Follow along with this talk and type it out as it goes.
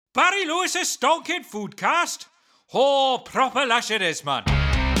Barry Lewis's Stonkin Foodcast? Oh, proper lash it is, man.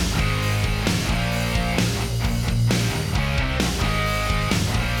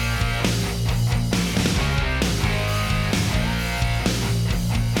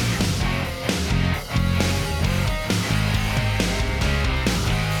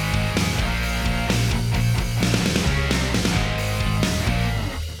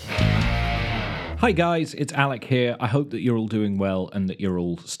 Hi guys, it's Alec here. I hope that you're all doing well and that you're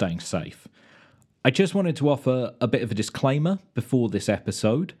all staying safe. I just wanted to offer a bit of a disclaimer before this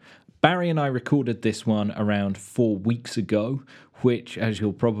episode. Barry and I recorded this one around 4 weeks ago, which, as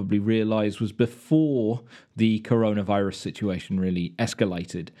you'll probably realise, was before the coronavirus situation really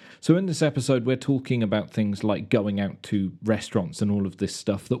escalated. So in this episode, we're talking about things like going out to restaurants and all of this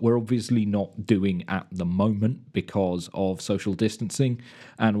stuff that we're obviously not doing at the moment because of social distancing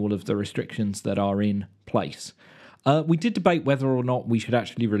and all of the restrictions that are in place. We did debate whether or not we should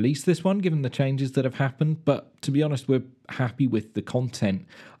actually release this one, given the changes that have happened, but to be honest, we're happy with the content.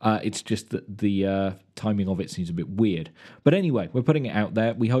 It's just that the timing of it seems a bit weird. But anyway, we're putting it out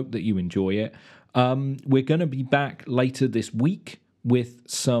there. We hope that you enjoy it. We're going to be back later this week with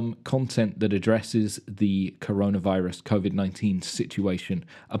some content that addresses the coronavirus COVID-19 situation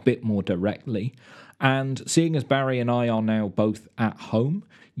a bit more directly. And seeing as Barry and I are now both at home,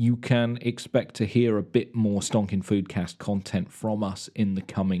 you can expect to hear a bit more Stonkin Foodcast content from us in the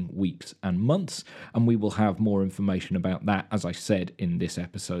coming weeks and months, and we will have more information about that, as I said, in this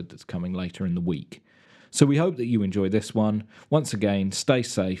episode that's coming later in the week. So we hope that you enjoy this one. Once again, stay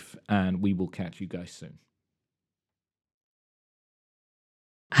safe, and we will catch you guys soon.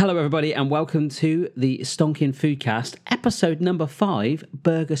 Hello, everybody, and welcome to the Stonkin Foodcast, episode number 5,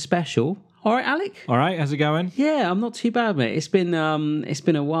 Burger Special. All right, Alec? All right, how's it going? Yeah, I'm not too bad, mate. It's been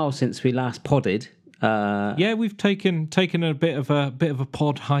a while since we last podded. Yeah, we've taken a bit of a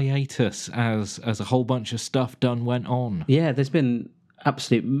pod hiatus as a whole bunch of stuff went on. Yeah, there's been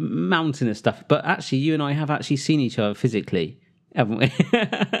absolute mountain of stuff, but actually, you and I have actually seen each other physically, haven't we?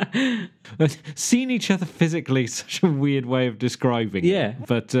 Seen each other physically is such a weird way of describing it.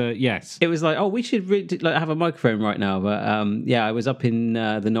 But yes. It was like, oh, we should have a microphone right now. But I was up in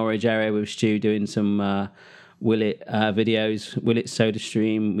the Norwich area with Stu doing some Willet videos. Willet Soda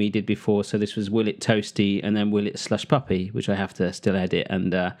Stream we did before. So this was Willet Toasty and then Willet Slush Puppy, which I have to still edit.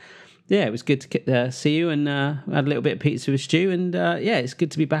 And it was good to see you, and had a little bit of pizza with Stu, and it's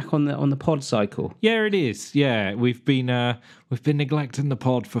good to be back on the pod cycle. Yeah, it is. Yeah, we've been neglecting the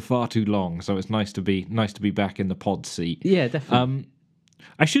pod for far too long, so it's nice to be back in the pod seat. Yeah, definitely.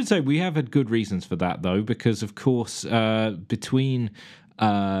 I should say we have had good reasons for that though, because of course between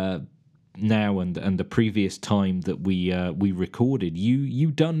now and the previous time that we recorded,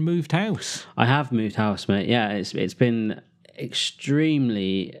 you done moved house. I have moved house, mate. Yeah, it's been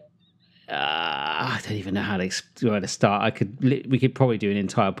extremely. I don't even know where to start. We could probably do an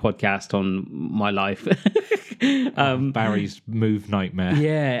entire podcast on my life. Barry's move nightmare.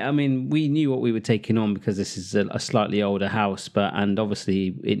 Yeah, I mean, we knew what we were taking on because this is a slightly older house, and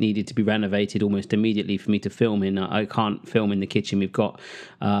obviously it needed to be renovated almost immediately for me to film in. I can't film in the kitchen. We've got,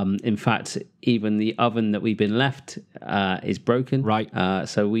 in fact, even the oven that we've been left is broken. Right.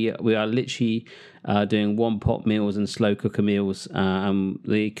 So we are literally doing one pot meals and slow cooker meals.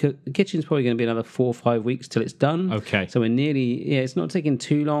 The kitchen's probably going to be another 4 or 5 weeks till it's done. Okay. So we're nearly, it's not taking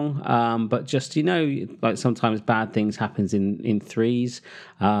too long. But just, like sometimes bad things happens in threes.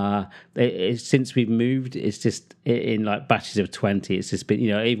 Since we've moved, it's just in like batches of 20. It's just been,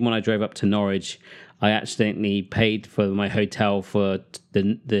 even when I drove up to Norwich, I accidentally paid for my hotel for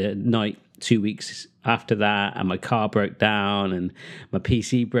the night 2 weeks after that, and my car broke down and my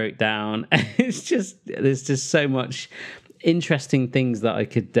PC broke down. There's just so much interesting things that I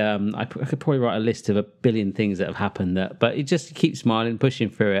could probably write a list of a billion things that have happened, but it just keeps smiling,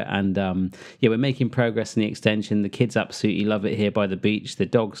 pushing through it, and we're making progress in the extension. The kids absolutely love it here by the beach. The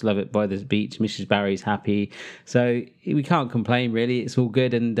dogs love it by the beach. Mrs. Barry's happy, so we can't complain really. It's all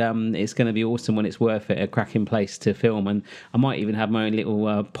good, and it's going to be awesome when it's worth it. A cracking place to film, and I might even have my own little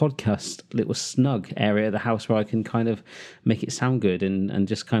podcast, little snug area of the house where I can kind of make it sound good and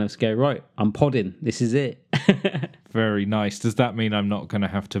just kind of go, right, I'm podding, this is it. Very nice. Does that mean I'm not going to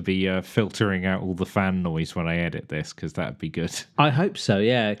have to be filtering out all the fan noise when I edit this? Because that'd be good. I hope so,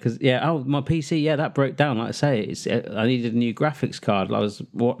 yeah. Because, my PC, that broke down. Like I say, I needed a new graphics card. I was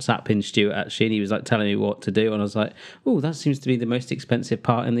WhatsApping Stuart, actually, and he was like telling me what to do. And I was like, oh, that seems to be the most expensive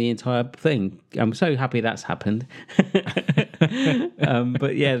part in the entire thing. I'm so happy that's happened.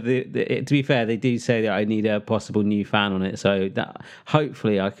 But yeah, to be fair, they do say that I need a possible new fan on it. So that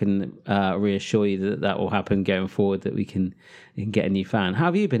hopefully I can reassure you that will happen going forward, that we can get a new fan. How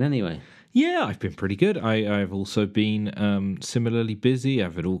have you been anyway? Yeah, I've been pretty good. I've also been similarly busy.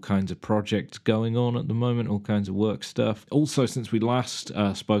 I've had all kinds of projects going on at the moment, all kinds of work stuff. Also, since we last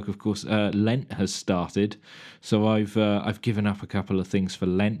spoke, of course, Lent has started, so I've given up a couple of things for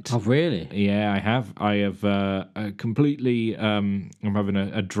Lent. Oh, really? Yeah, I have. I have completely. I'm having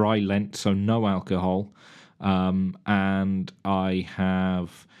a dry Lent, so no alcohol, and I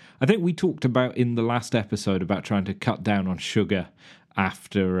have. I think we talked about in the last episode about trying to cut down on sugar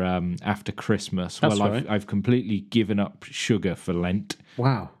after Christmas. That's well, right. I've completely given up sugar for Lent.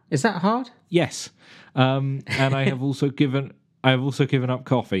 Wow, is that hard? Yes, and I have also given up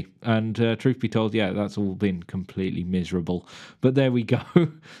coffee. And truth be told, yeah, that's all been completely miserable. But there we go.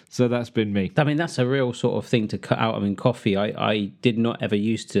 So that's been me. I mean, that's a real sort of thing to cut out. I mean, coffee. I did not ever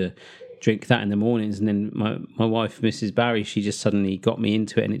used to drink that in the mornings, and then my wife, Mrs. Barry, she just suddenly got me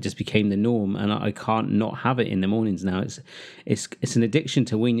into it, and it just became the norm, and I can't not have it in the mornings now. It's an addiction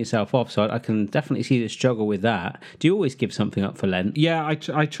to wean yourself off, so I can definitely see the struggle with that. Do you always give something up for Lent? Yeah,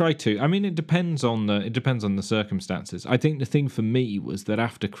 I try to. I mean, it depends on the circumstances. I think the thing for me was that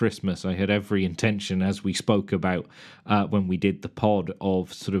after Christmas, I had every intention, as we spoke about when we did the pod,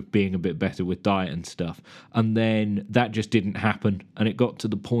 of sort of being a bit better with diet and stuff, and then that just didn't happen, and it got to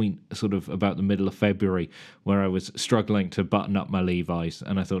the point sort of about the middle of February where I was struggling to button up my Levi's,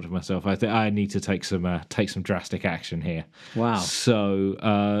 and I thought to myself, I think I need to take some drastic action here. Wow. So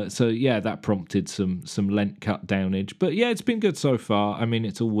yeah, that prompted some Lent cut downage, but yeah, it's been good so far. I mean,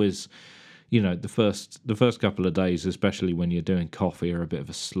 it's always, the first couple of days, especially when you're doing coffee, are a bit of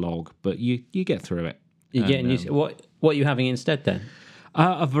a slog, but you get through it. You're getting used. What are you having instead then?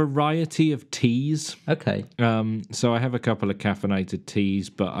 A variety of teas. Okay. So I have a couple of caffeinated teas,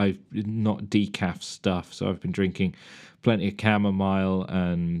 but I've not decaf stuff. So I've been drinking plenty of chamomile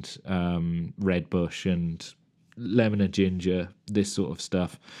and red bush and lemon and ginger, this sort of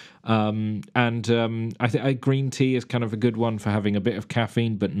stuff. I think green tea is kind of a good one for having a bit of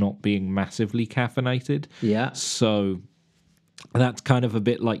caffeine, but not being massively caffeinated. Yeah. So that's kind of a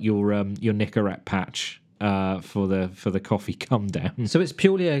bit like your Nicorette patch. For the coffee come down. So it's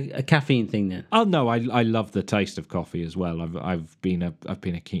purely a caffeine thing then? Oh no, I love the taste of coffee as well. I've been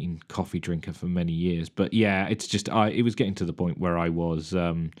a keen coffee drinker for many years, but yeah, it's just it was getting to the point where I was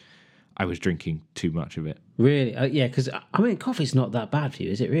drinking too much of it. Really? Yeah, because I mean, coffee's not that bad for you,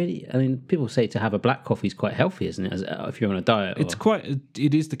 is it really? I mean, people say to have a black coffee is quite healthy, isn't it? If you're on a diet.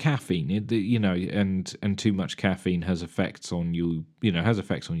 It is the caffeine, and too much caffeine has effects on you. Has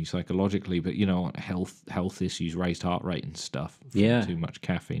effects on you psychologically, but health issues, raised heart rate and stuff. From too much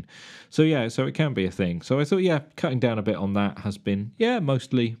caffeine. So yeah, so it can be a thing. So I thought, yeah, cutting down a bit on that has been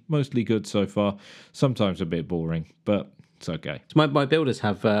mostly good so far. Sometimes a bit boring, but it's okay. So my builders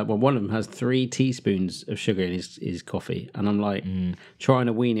have, one of them has 3 teaspoons of sugar in his coffee, and I'm like trying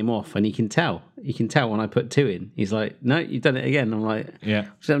to wean him off, and he can tell. You can tell when I put 2 in. He's like, no, you've done it again. I'm like, yeah.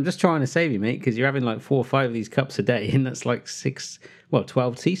 So I'm just trying to save you, mate, because you're having like 4 or 5 of these cups a day, and that's like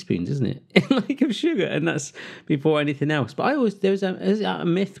 12 teaspoons, isn't it? Like of sugar, and that's before anything else. But is that a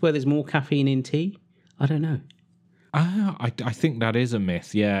myth where there's more caffeine in tea? I don't know. I think that is a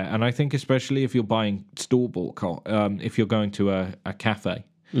myth, yeah. And I think especially if you're buying store-bought, if you're going to a cafe,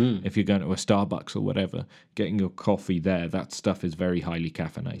 if you're going to a Starbucks or whatever, getting your coffee there, that stuff is very highly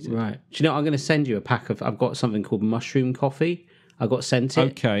caffeinated. Right. Do you know, I'm going to send you a pack of, I've got something called mushroom coffee. I got sent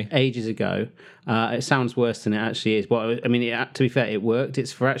it ages ago. It sounds worse than it actually is. Well, I mean, to be fair, it worked.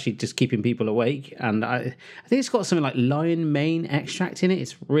 It's for actually just keeping people awake. And I think it's got something like lion mane extract in it.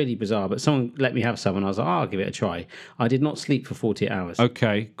 It's really bizarre. But someone let me have some, and I was like, I'll give it a try. I did not sleep for 48 hours.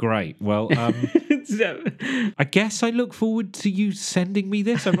 Okay, great. Well, I guess I look forward to you sending me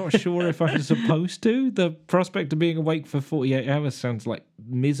this. I'm not sure if I'm supposed to. The prospect of being awake for 48 hours sounds like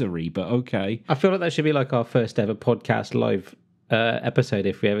misery, but okay. I feel like that should be like our first ever podcast live episode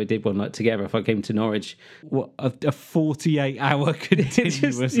if we ever did one like together. If I came to Norwich, what a 48-hour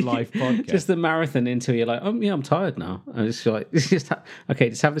continuous live podcast, just the marathon until you're like, oh yeah, I'm tired now. And it's like, just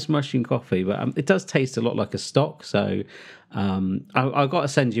have this mushroom coffee, but it does taste a lot like a stock. So I've got to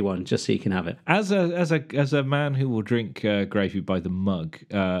send you one just so you can have it. As a man who will drink gravy by the mug,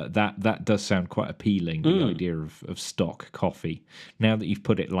 that does sound quite appealing. The idea of stock coffee. Now that you've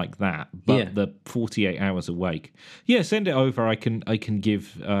put it like that, but the 48 hours awake. Yeah, send it over. I can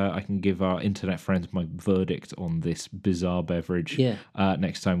give our internet friends my verdict on this bizarre beverage.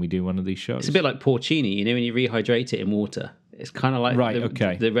 Next time we do one of these shows. It's a bit like porcini. When you rehydrate it in water, it's kind of like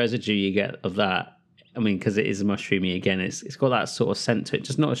the residue you get of that. I mean, because it is mushroomy again. It's got that sort of scent to it,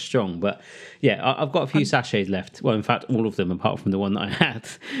 just not as strong. But yeah, I've got a few sachets left. Well, in fact, all of them apart from the one that I had.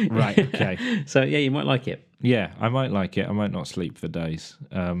 Right, okay. So yeah, you might like it. Yeah, I might like it. I might not sleep for days.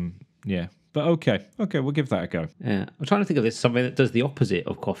 Yeah, but okay, we'll give that a go. Yeah, I'm trying to think of this something that does the opposite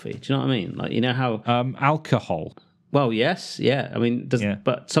of coffee. Do you know what I mean? Like, you know how? Alcohol. Well, yes, yeah. I mean,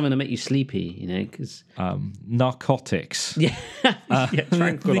 but something to make you sleepy, you know, because narcotics. yeah,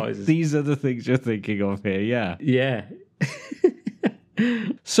 tranquilizers. These are the things you're thinking of here. Yeah. Yeah.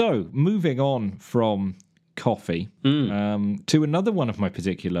 So moving on from coffee to another one of my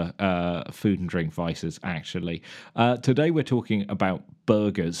particular food and drink vices. Actually, today we're talking about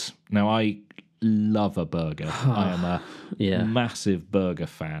burgers. Now, I love a burger. I am a massive burger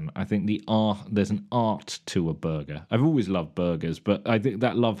fan. I think there's an art to a burger. I've always loved burgers, but I think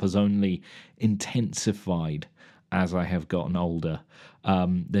that love has only intensified as I have gotten older.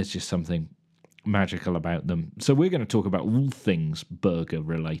 There's just something magical about them. So we're going to talk about all things burger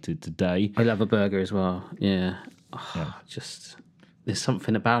related today. I love a burger as well. Yeah. Just there's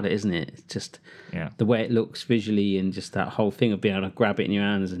something about it, isn't it? It's just the way it looks visually, and just that whole thing of being able to grab it in your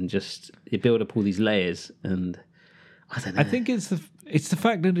hands and just you build up all these layers. And I don't know. I think it's the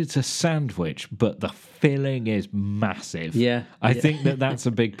fact that it's a sandwich, but the filling is massive. Yeah, I think that's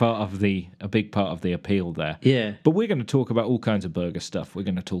a big part of the appeal there. Yeah. But we're going to talk about all kinds of burger stuff. We're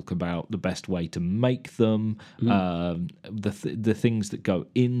going to talk about the best way to make them, the things that go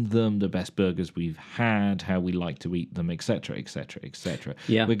in them, the best burgers we've had, how we like to eat them, etc., etc., etc.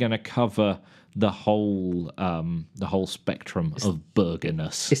 Yeah. We're going to cover the whole spectrum of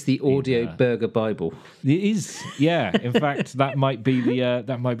burgerness. It's the audio burger Bible. It is, yeah. In fact, that might be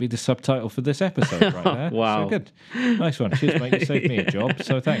the subtitle for this episode right there. Wow. So good. Nice one. Cheers, mate. You saved me a job,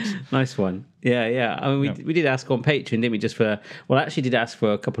 so thanks. Nice one. Yeah. I mean, we did ask on Patreon, didn't we? I actually did ask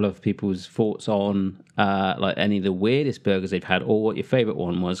for a couple of people's thoughts on like any of the weirdest burgers they've had, or what your favourite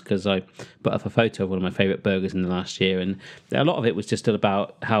one was, because I put up a photo of one of my favourite burgers in the last year, and a lot of it was just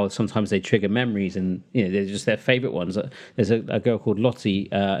about how sometimes they trigger memories, and you know, they're just their favourite ones. There's a girl called Lottie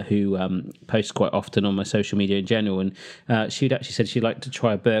who posts quite often on my social media in general, and she'd actually said she'd like to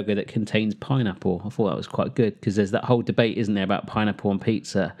try a burger that contains pineapple. I thought that was quite good, because there's that whole debate, isn't there, about pineapple on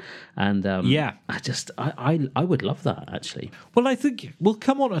pizza, and I would love that, actually. Well, I think we'll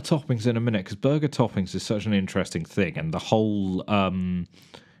come on to toppings in a minute, because burger toppings is such an interesting thing, and the whole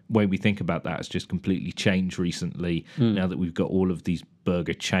way we think about that has just completely changed recently. Now that we've got all of these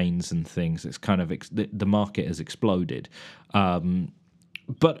burger chains and things, it's kind of the market has exploded.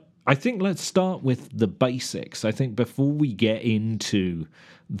 But I think let's start with the basics. I think before we get into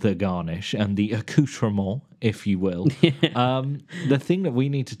the garnish and the accoutrement, if you will, the thing that we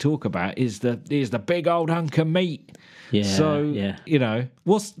need to talk about is the big old hunk of meat. Yeah. So, you know,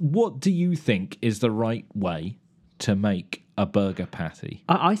 what do you think is the right way to make a burger patty?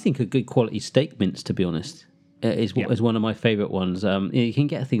 I think a good quality steak mince, to be honest, is one of my favourite ones. You can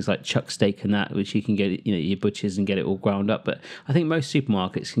get things like chuck steak and that, which you can get, you know, your butchers and get it all ground up. But I think most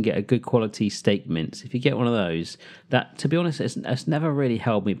supermarkets can get a good quality steak mince. If you get one of those, that, to be honest, it's never really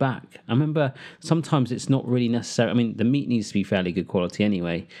held me back. I remember sometimes it's not really necessary. I mean, the meat needs to be fairly good quality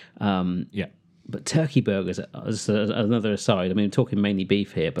anyway. But turkey burgers, as another aside, I mean, I'm talking mainly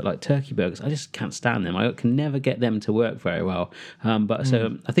beef here, but like turkey burgers, I just can't stand them. I can never get them to work very well.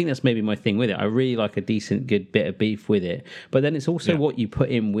 So I think that's maybe my thing with it. I really like a decent, good bit of beef with it. But then it's also what you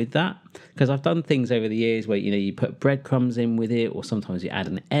put in with that. Because I've done things over the years where, you know, you put breadcrumbs in with it, or sometimes you add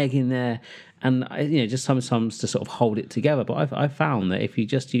an egg in there. And, you know, just sometimes to sort of hold it together. But I've found that if you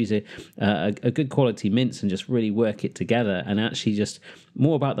just use a good quality mince and just really work it together, and actually just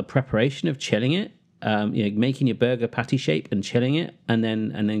more about the preparation of chilling it, you know, making your burger patty shape and chilling it, and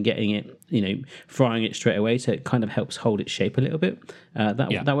then getting it, you know, frying it straight away, so it kind of helps hold its shape a little bit.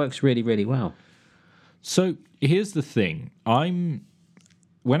 That works really, really well. So here's the thing.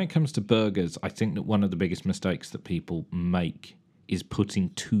 When it comes to burgers, I think that one of the biggest mistakes that people make is putting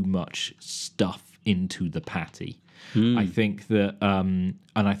too much stuff into the patty. I think that, and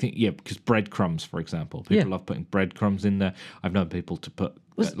I think, because breadcrumbs, for example, people love putting breadcrumbs in there. I've known people to put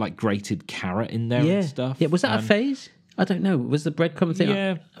like grated carrot in there and stuff. Yeah, was that a phase? I don't know. Was the breadcrumb thing?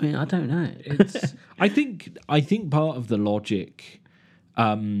 Yeah. I mean, I don't know. I think part of the logic,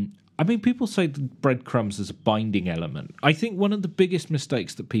 I mean, people say breadcrumbs as a binding element. I think one of the biggest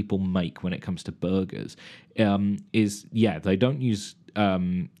mistakes that people make when it comes to burgers is, they don't use,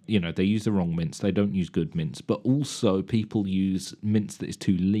 they use the wrong mince. They don't use good mince. But also people use mince that is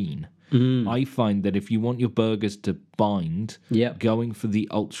too lean. I find that if you want your burgers to bind, going for the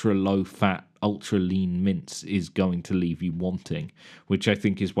ultra low fat, ultra lean mince is going to leave you wanting, which I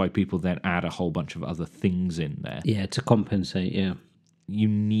think is why people then add a whole bunch of other things in there. Yeah, to compensate, yeah. You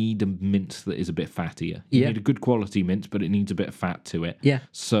need a mince that is a bit fattier. You Yeah. need a good quality mince, but it needs a bit of fat to it. Yeah.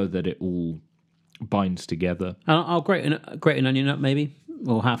 So that it all binds together. I'll grate an onion up maybe,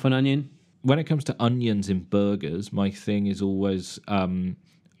 or half an onion. When it comes to onions in burgers, my thing is always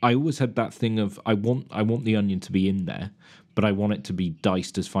I always had that thing of I want the onion to be in there, but I want it to be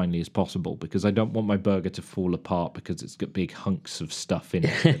diced as finely as possible because I don't want my burger to fall apart because it's got big hunks of stuff in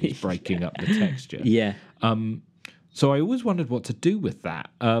it that is breaking up the texture. Yeah. So I always wondered what to do with that.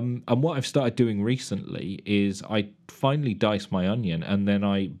 And what I've started doing recently is I finally dice my onion and then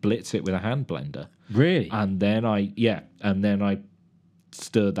I blitz it with a hand blender. Really? And then I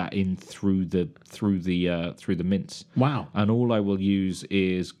stir that in through the mince. Wow. And all I will use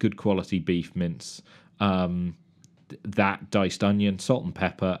is good quality beef mince, that diced onion, salt and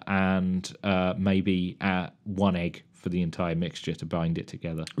pepper, and maybe one egg for the entire mixture to bind it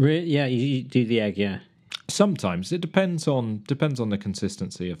together. Really? Yeah, you do the egg, yeah. Sometimes it depends on the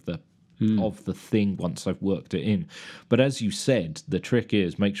consistency of the thing once I've worked it in. But as you said, the trick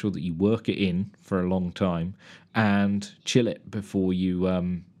is make sure that you work it in for a long time and chill it before you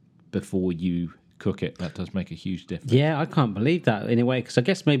cook it. That does make a huge difference. Yeah, I can't believe that in a way, because I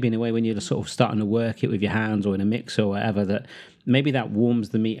guess maybe in a way when you're sort of starting to work it with your hands or in a mixer or whatever, that maybe that warms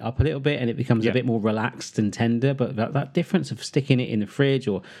the meat up a little bit and it becomes a bit more relaxed and tender. But that difference of sticking it in the fridge,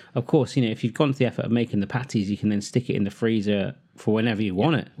 or of course, if you've gone to the effort of making the patties, you can then stick it in the freezer for whenever you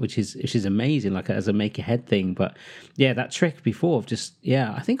want it, which is amazing, like as a make ahead thing. But yeah, that trick before of just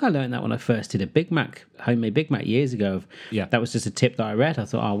I think I learned that when I first did a homemade Big Mac years ago. That was just a tip that I read. I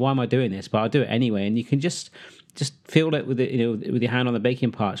thought, why am I doing this? But I'll do it anyway. And you can just feel it with it, with your hand on the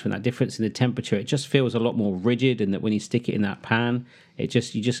baking parchment. That difference in the temperature, it just feels a lot more rigid, and that when you stick it in that pan, it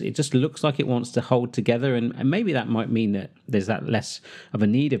just looks like it wants to hold together. And maybe that might mean that there's that less of a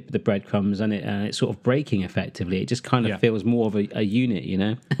need of the breadcrumbs and it's sort of breaking effectively. It just kind of feels more of a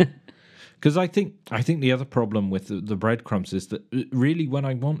unit, Because I think the other problem with the breadcrumbs is that really when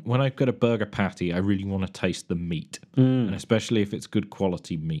I've got a burger patty, I really want to taste the meat, and especially if it's good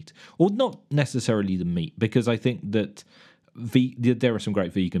quality meat, or not necessarily the meat, because I think that there are some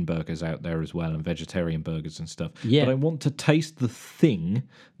great vegan burgers out there as well, and vegetarian burgers and stuff. Yeah. But I want to taste the thing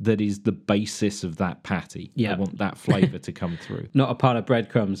that is the basis of that patty. Yeah. I want that flavour to come through. Not a pile of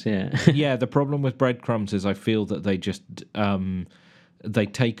breadcrumbs. Yeah. Yeah. The problem with breadcrumbs is I feel that they just they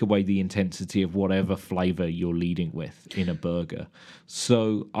take away the intensity of whatever flavour you're leading with in a burger.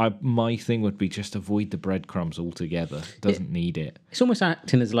 So my thing would be just avoid the breadcrumbs altogether. Doesn't need it. It's almost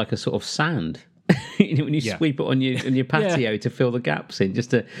acting as like a sort of sand. When you sweep it on your patio to fill the gaps in,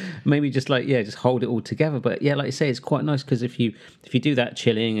 just to maybe just hold it all together. But like you say, it's quite nice because if you do that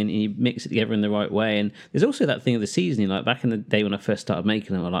chilling and you mix it together in the right way, and there's also that thing of the seasoning. Like back in the day when I first started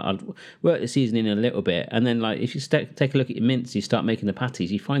making them, I'd work the seasoning a little bit, and then like if you take a look at your mince, you start making the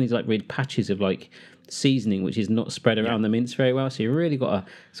patties, you find these like red patches of like seasoning which is not spread around the mince very well. So you really got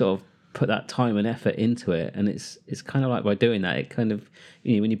to sort of put that time and effort into it, and it's kind of like by doing that, it kind of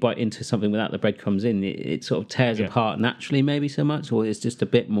when you bite into something without the breadcrumbs in, it sort of tears apart naturally, maybe so much, or it's just a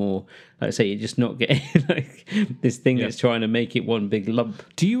bit more, like I say, you're just not getting like this thing that's trying to make it one big lump.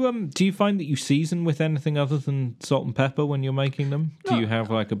 Do you find that you season with anything other than salt and pepper when you're making them? Do you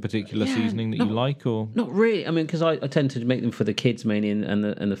have like a particular seasoning that you like, or not really? I mean, because I tend to make them for the kids mainly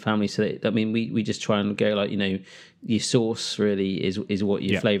and the family. So we just try and go like your sauce really is what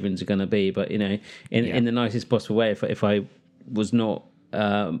your flavourings are going to be, but in the nicest possible way. If I was not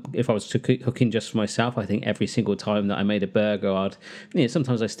if I was cooking just for myself, I think every single time that I made a burger, I'd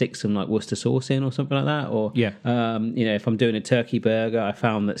sometimes I stick some like Worcester sauce in or something like that, or if I'm doing a turkey burger, I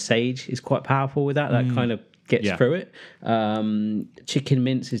found that sage is quite powerful with that kind of gets through it. Chicken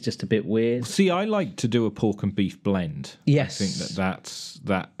mince is just a bit weird. See, I like to do a pork and beef blend. Yes, I think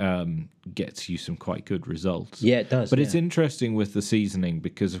that gets you some quite good results. Yeah, it does. But it's interesting with the seasoning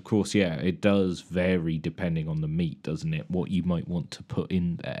because, of course, it does vary depending on the meat, doesn't it? What you might want to put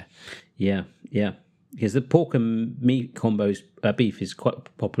in there. Yeah. Because the pork and meat combos, beef is quite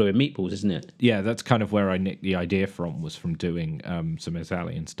popular in meatballs, isn't it? Yeah, that's kind of where I nicked the idea was from doing some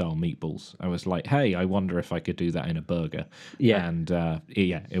Italian-style meatballs. I was like, hey, I wonder if I could do that in a burger. Yeah. And,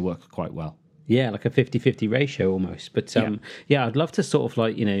 it worked quite well. Yeah, like a 50-50 ratio almost. But yeah, I'd love to sort of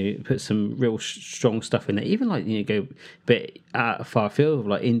like, put some real strong stuff in there. Even like, go a bit far afield of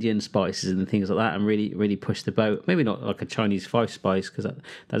like Indian spices and things like that and really, really push the boat. Maybe not like a Chinese 5-spice because that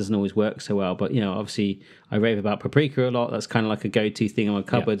doesn't always work so well. But, obviously I rave about paprika a lot. That's kind of like a go-to thing in my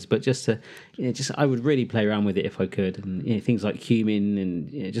cupboards. But just to, I would really play around with it if I could. And, things like cumin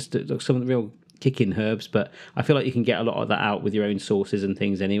and just some of the real kicking herbs, but I feel like you can get a lot of that out with your own sauces and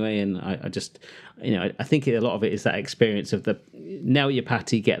things anyway. And I just, I think a lot of it is that experience of the nail your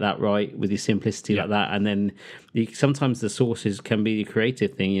patty, get that right with your simplicity like that, and then sometimes the sauces can be a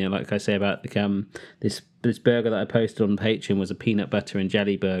creative thing. Like I say about this burger that I posted on Patreon was a peanut butter and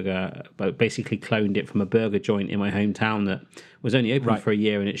jelly burger, but basically cloned it from a burger joint in my hometown that was only open for a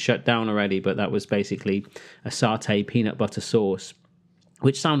year and it shut down already. But that was basically a satay peanut butter sauce,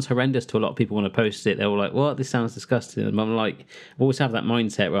 which sounds horrendous to a lot of people when I post it. They're all like, "What? This sounds disgusting." And I'm like, I always have that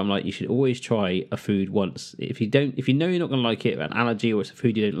mindset where I'm like, you should always try a food once. If you know you're not going to like it, an allergy or it's a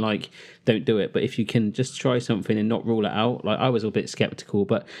food you don't like, don't do it. But if you can just try something and not rule it out, like I was a bit skeptical,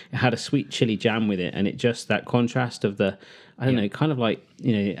 but it had a sweet chili jam with it, and it just that contrast of the, I don't know, kind of like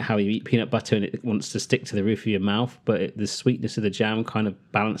how you eat peanut butter and it wants to stick to the roof of your mouth, but the sweetness of the jam kind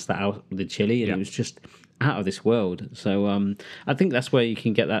of balanced that out with the chili, and it was just out of this world. So I think that's where you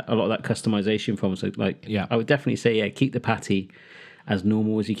can get a lot of that customization from. So I would definitely say keep the patty as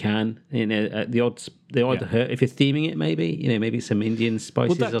normal as you can. The odd hurt if you're theming it, maybe some Indian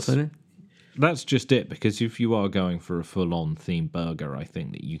spices or something. That's just it, because if you are going for a full-on themed burger, I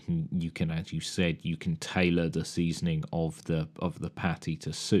think that you can, as you said, you can tailor the seasoning of the patty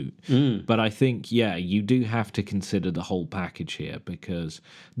to suit. But I think, you do have to consider the whole package here, because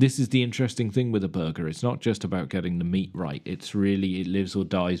this is the interesting thing with a burger. It's not just about getting the meat right. It's really, it lives or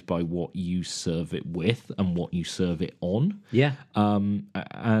dies by what you serve it with and what you serve it on. Yeah.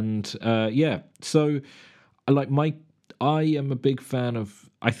 So I am a big fan of,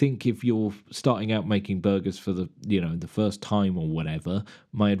 I think if you're starting out making burgers for the first time or whatever,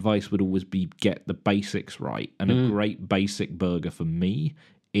 my advice would always be get the basics right. And a great basic burger for me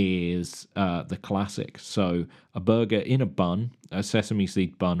is the classic. So a burger in a bun, a sesame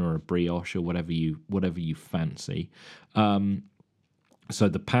seed bun or a brioche or whatever you fancy. So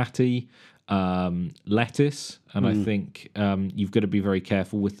the patty, lettuce, and I think you've got to be very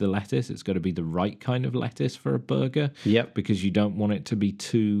careful with the lettuce. It's got to be the right kind of lettuce for a burger. Yep. Because you don't want it to be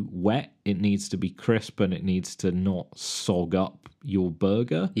too wet. It needs to be crisp and it needs to not sog up your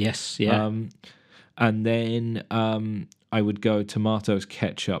burger. Yes, yeah. And then I would go tomatoes,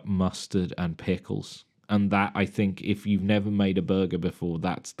 ketchup, mustard, and pickles. And that, I think, if you've never made a burger before,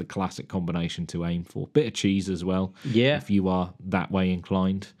 that's the classic combination to aim for. Bit of cheese as well, if you are that way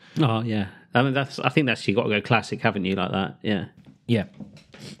inclined. Oh, yeah. I mean, I think that's, you got to go classic, haven't you, like that? Yeah. Yeah.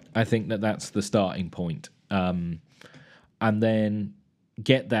 I think that's the starting point. And then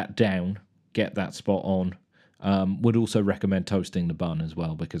get that down, get that spot on. Would also recommend toasting the bun as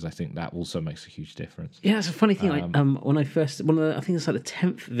well, because I think that also makes a huge difference. Yeah, it's a funny thing. When I first, I think it's like the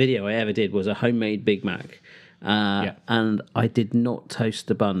 10th video I ever did was a homemade Big Mac. And I did not toast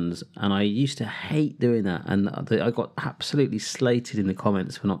the buns, and I used to hate doing that. And I got absolutely slated in the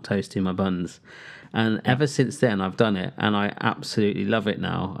comments for not toasting my buns. And ever since then, I've done it, and I absolutely love it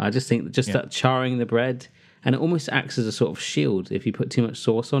now. I just think that charring the bread. And it almost acts as a sort of shield. If you put too much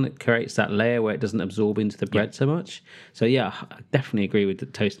sauce on, it creates that layer where it doesn't absorb into the bread so much. So yeah, I definitely agree with the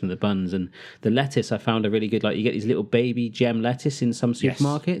toasting the buns. And the lettuce I found are really good. Like you get these little baby gem lettuce in some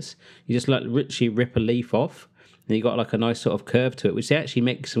supermarkets. You just like literally rip a leaf off. And you got like a nice sort of curve to it, which they actually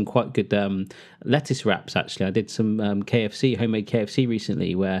make some quite good lettuce wraps. Actually, I did some homemade KFC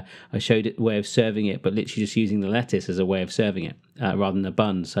recently, where I showed it a way of serving it, but literally just using the lettuce as a way of serving it rather than a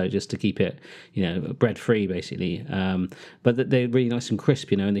bun. So just to keep it, bread free basically. But they're really nice and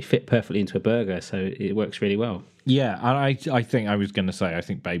crisp, and they fit perfectly into a burger, so it works really well. Yeah, and I think I was going to say, I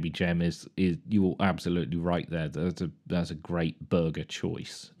think baby gem is you're absolutely right there. That's a great burger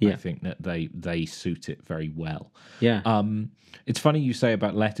choice. Yeah. I think that they suit it very well. Yeah. It's funny you say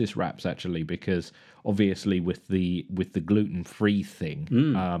about lettuce wraps, actually, because obviously with the gluten-free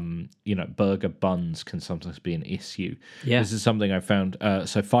thing, burger buns can sometimes be an issue. Yeah. This is something I found.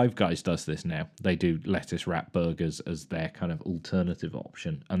 So Five Guys does this now. They do lettuce wrap burgers as their kind of alternative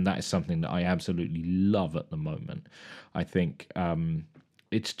option, and that is something that I absolutely love at the moment. I think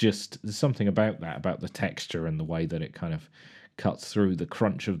it's just there's something about that, about the texture and the way that it kind of cuts through, the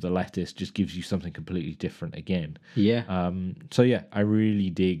crunch of the lettuce just gives you something completely different again. Yeah. So yeah, I really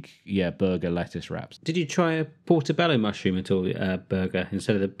dig burger lettuce wraps. Did you try a portobello mushroom at all, burger,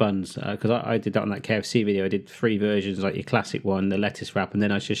 instead of the buns? Because I did that on that KFC video. I did 3 versions, like your classic one, the lettuce wrap, and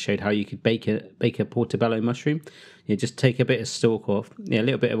then I just showed how you could bake a portobello mushroom. You just take a bit of stalk off, a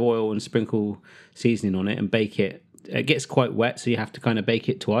little bit of oil and sprinkle seasoning on it and bake it. It gets quite wet, so you have to kind of bake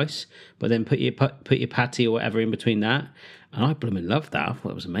it twice, but then put your patty or whatever in between that. And I blooming loved that. I thought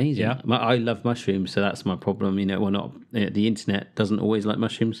it was amazing. Yeah. I love mushrooms, so that's my problem. The internet doesn't always like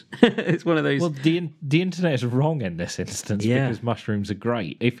mushrooms. It's one of those. Well, the internet is wrong in this instance because mushrooms are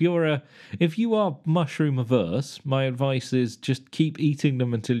great. If you are mushroom averse, my advice is just keep eating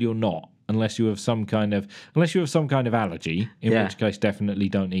them until you're not. Unless you have some kind of allergy, in which case definitely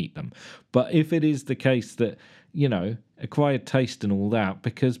don't eat them. But if it is the case that, acquired taste and all that,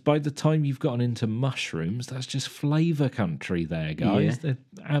 because by the time you've gotten into mushrooms, that's just flavour country there, guys. Yeah.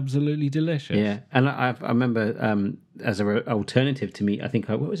 They're absolutely delicious. Yeah, and I remember as an alternative to meat, I think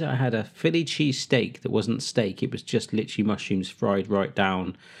what was it? I had a Philly cheese steak that wasn't steak; it was just literally mushrooms fried right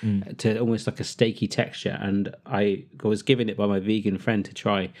down to almost like a steaky texture. And I was given it by my vegan friend to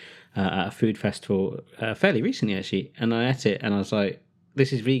try at a food festival fairly recently, actually. And I ate it, and I was like,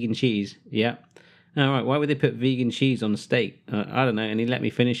 "This is vegan cheese." Yeah. All right, why would they put vegan cheese on a steak? I don't know. And he let me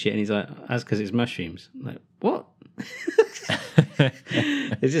finish it, and he's like, "That's because it's mushrooms." I'm like, what?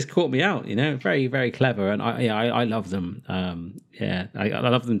 It just caught me out, Very, very clever, and I love them. I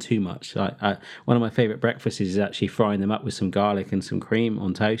love them too much. One of my favourite breakfasts is actually frying them up with some garlic and some cream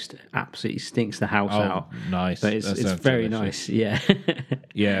on toast. Absolutely stinks the house out. Nice, but it's very delicious. nice. Yeah,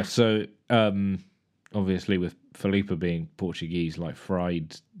 yeah. So obviously, with Felipe being Portuguese, like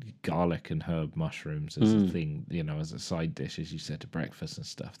fried garlic and herb mushrooms is a thing, as a side dish, as you said, to breakfast and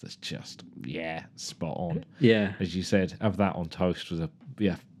stuff. That's just spot on. Yeah, as you said, have that on toast with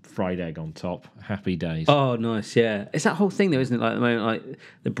a fried egg on top. Happy days. Oh, nice. Yeah, it's that whole thing though, isn't it? Like at the moment, like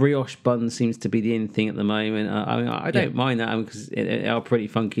the brioche bun seems to be the in thing at the moment. I don't mind that because they are pretty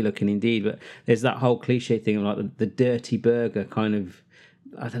funky looking indeed. But there's that whole cliche thing of like the dirty burger kind of.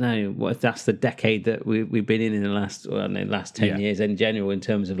 I don't know what if that's the decade that we've been in the last 10 years in general, in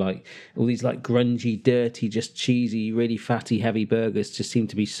terms of like all these like grungy, dirty, just cheesy, really fatty, heavy burgers just seem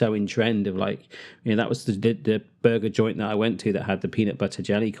to be so in trend. Of like, that was the burger joint that I went to that had the peanut butter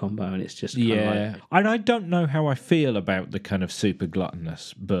jelly combo, and it's just and I don't know how I feel about the kind of super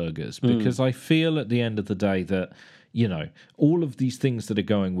gluttonous burgers, because I feel at the end of the day that all of these things that are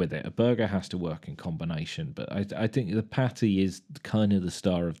going with it, a burger has to work in combination. But I think the patty is kind of the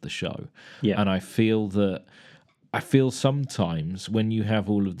star of the show. Yeah. And I feel sometimes when you have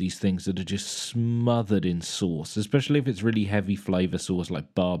all of these things that are just smothered in sauce, especially if it's really heavy flavor sauce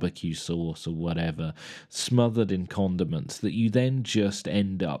like barbecue sauce or whatever, smothered in condiments, that you then just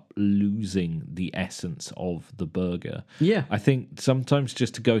end up losing the essence of the burger. Yeah. I think sometimes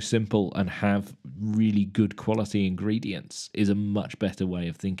just to go simple and have really good quality ingredients is a much better way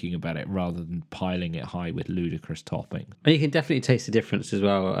of thinking about it, rather than piling it high with ludicrous toppings. And you can definitely taste the difference as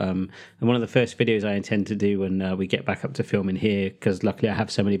well. And one of the first videos I intend to do when we get back up to filming here, because luckily I have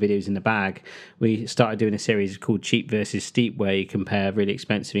so many videos in the bag, we started doing a series called Cheap versus Steep, where you compare really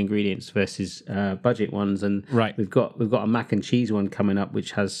expensive ingredients versus budget ones. And we've got a mac and cheese one coming up,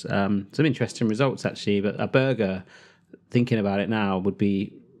 which has some interesting results actually. But a burger, thinking about it now, would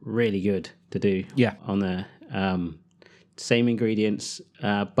be really good to do on there. Same ingredients,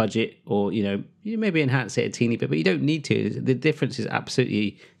 budget, or you maybe enhance it a teeny bit, but you don't need to. The difference is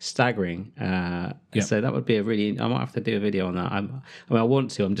absolutely staggering. So that would be I might have to do a video on that. I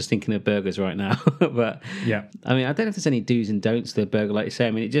want to. I'm just thinking of burgers right now, but I don't know if there's any do's and don'ts to the burger, like you say.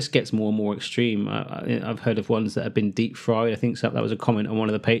 It just gets more and more extreme. I've heard of ones that have been deep fried. I think that was a comment on one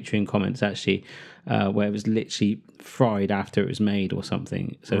of the Patreon comments actually, where it was literally fried after it was made or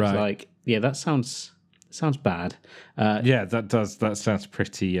something. So it's like, that sounds bad. That sounds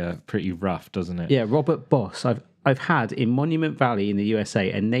pretty rough, doesn't it? Yeah, Robert Boss. I've had in Monument Valley in the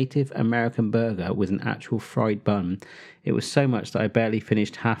USA a Native American burger with an actual fried bun. It was so much that I barely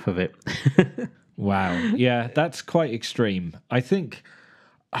finished half of it. Wow. Yeah, that's quite extreme. I think,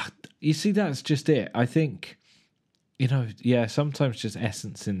 you see, that's just it. I think, sometimes just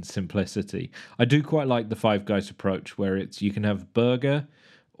essence and simplicity. I do quite like the Five Guys approach, where it's you can have a burger,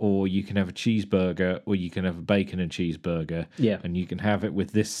 or you can have a cheeseburger, or you can have a bacon and cheeseburger. Yeah. And you can have it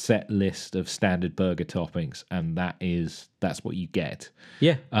with this set list of standard burger toppings, and that's what you get.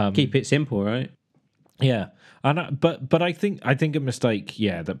 Yeah. Keep it simple, right? Yeah, and but I think a mistake,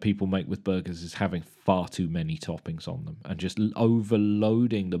 that people make with burgers is having far too many toppings on them and just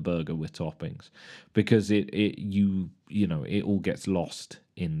overloading the burger with toppings, because it all gets lost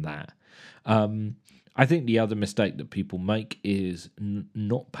in that. I think the other mistake that people make is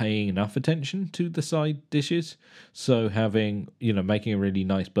not paying enough attention to the side dishes. So making a really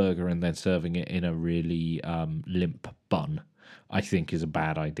nice burger and then serving it in a really limp bun, I think, is a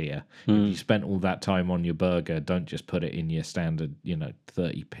bad idea. If you spent all that time on your burger, don't just put it in your standard,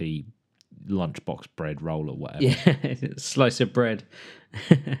 30p lunchbox bread roll or whatever. Yeah, slice of bread.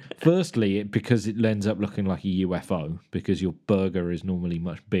 Firstly, because it ends up looking like a UFO, because your burger is normally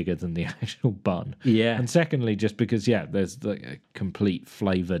much bigger than the actual bun. Yeah. And secondly, just because, there's the complete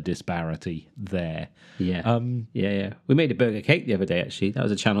flavour disparity there. Yeah. Yeah. We made a burger cake the other day, actually. That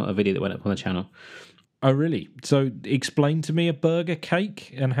was a video that went up on the channel. Oh, really? So explain to me a burger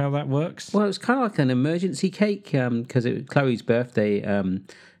cake and how that works. Well, it was kind of like an emergency cake because it was Chloe's birthday.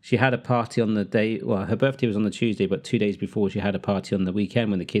 She had a party on the day. Well, her birthday was on the Tuesday, but 2 days before she had a party on the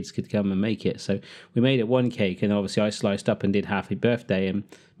weekend when the kids could come and make it. So we made it one cake, and obviously I sliced up and did happy birthday, and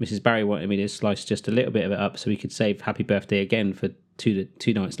Mrs. Barry wanted me to slice just a little bit of it up so we could save happy birthday again for two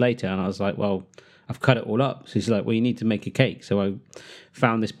nights later. And I was like, well, I've cut it all up. So she's like, well, you need to make a cake. So I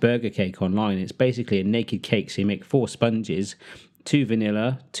found this burger cake online. It's basically a naked cake. So you make 4 sponges, 2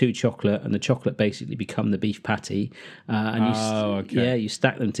 vanilla, 2 chocolate, and the chocolate basically become the beef patty. You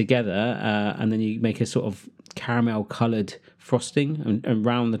stack them together, and then you make a sort of caramel coloured frosting and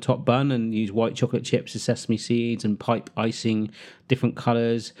round the top bun, and use white chocolate chips, sesame seeds, and pipe icing, different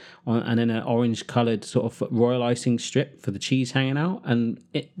colours, and then an orange coloured sort of royal icing strip for the cheese hanging out. And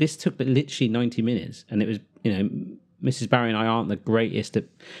this took literally 90 minutes, and it was, Mrs. Barry and I aren't the greatest at,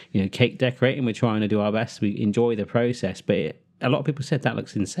 cake decorating. We're trying to do our best. We enjoy the process, but a lot of people said that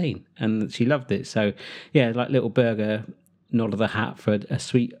looks insane, and she loved it. So, yeah, like little burger, nod of the hat for a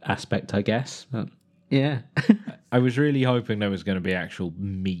sweet aspect, I guess. But, yeah. I was really hoping there was going to be actual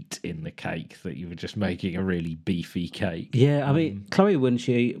meat in the cake, that you were just making a really beefy cake. Yeah, I mean, Chloe, when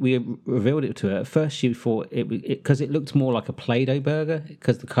we revealed it to her, at first she thought it because it looked more like a Play-Doh burger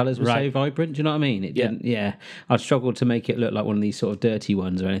because the colours were so vibrant. Do you know what I mean? It didn't. Yeah, I struggled to make it look like one of these sort of dirty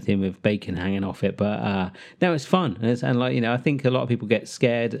ones or anything with bacon hanging off it. But no, it's fun, and I think a lot of people get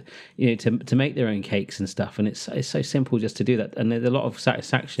scared, to make their own cakes and stuff, and it's so simple just to do that. And there's a lot of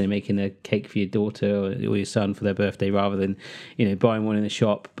satisfaction in making a cake for your daughter or your son for their birthday, rather than buying one in the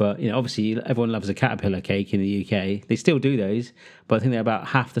shop. But obviously everyone loves a caterpillar cake in the UK. They still do those, but I think they're about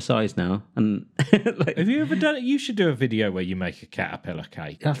half the size now. And have you ever done it? You should do a video where you make a caterpillar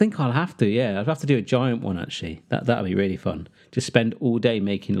cake. I think I'll have to. Yeah, I'll have to do a giant one actually. That'll be really fun. Just spend all day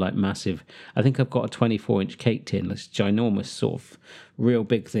making like massive. I think I've got a 24-inch cake tin. This ginormous sort of real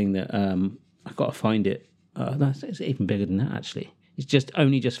big thing that I've got to find it. It's even bigger than that actually. It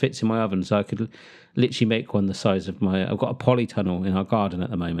only just fits in my oven, so I could literally make one the size of I've got a polytunnel in our garden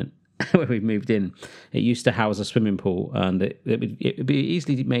at the moment where we've moved in. It used to house a swimming pool, and it would be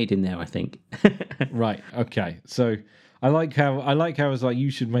easily made in there, I think. Right. Okay. So I like how I was like,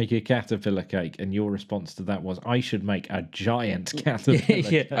 you should make a caterpillar cake, and your response to that was, I should make a giant caterpillar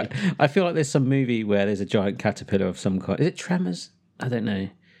cake. I feel like there's some movie where there's a giant caterpillar of some kind. Is it Tremors? I don't know.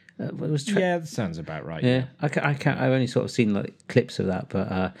 That sounds about right. Yeah, I can't. I've only sort of seen like clips of that,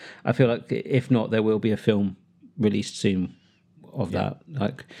 but I feel like if not, there will be a film released soon of that,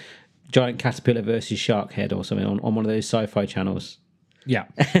 like giant caterpillar versus shark head or something on one of those sci-fi channels. Yeah.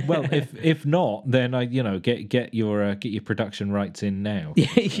 Well, if not, then get your production rights in now.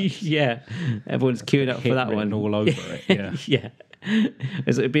 Yeah, everyone's queuing up for that one all over it. Yeah. Yeah.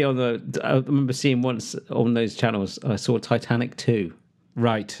 It'd be on I remember seeing once on those channels. I saw Titanic 2.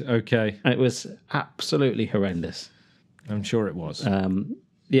 Right, okay. And it was absolutely horrendous. I'm sure it was.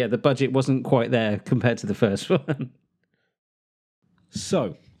 The budget wasn't quite there compared to the first one.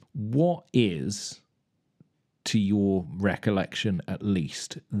 So, what is, to your recollection at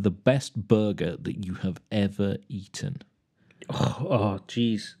least, the best burger that you have ever eaten? Oh,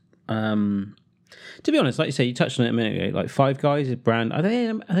 geez. To be honest, like you say, you touched on it a minute ago, like Five Guys, a brand. Are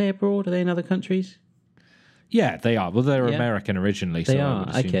they abroad? Are they in other countries? Yeah, they are. Well, they're American originally, so I would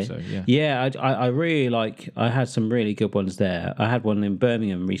assume so. Yeah, yeah. I really like. I had some really good ones there. I had one in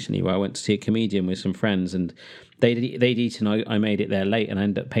Birmingham recently where I went to see a comedian with some friends, and they'd eaten. I made it there late, and I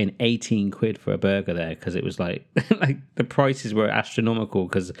ended up paying 18 quid for a burger there because it was like like the prices were astronomical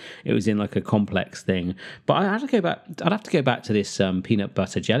because it was in like a complex thing. But I had to go back. I'd have to go back to this peanut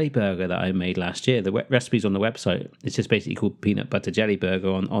butter jelly burger that I made last year. The recipe's on the website. It's just basically called peanut butter jelly burger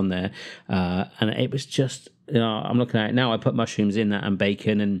on there, and it was just. I'm looking at it now. I put mushrooms in that and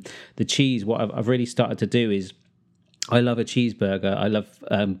bacon and the cheese. What I've really started to do is I love a cheeseburger. I love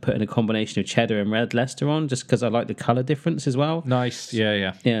putting a combination of cheddar and red Leicester on just because I like the colour difference as well. Nice.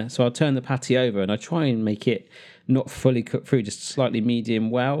 Yeah. Yeah, so I'll turn the patty over and I try and make it not fully cooked through, just slightly medium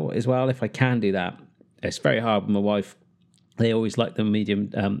well as well, if I can do that. It's very hard with my wife. They always like them medium.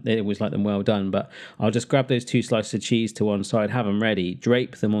 They always like them well done. But I'll just grab those 2 slices of cheese to one side, have them ready,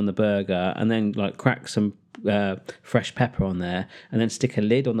 drape them on the burger, and then like crack some fresh pepper on there, and then stick a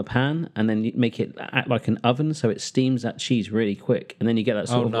lid on the pan, and then you make it act like an oven, so it steams that cheese really quick, and then you get that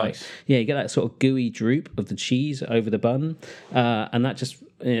sort of nice. you get that sort of gooey droop of the cheese over the bun, and that just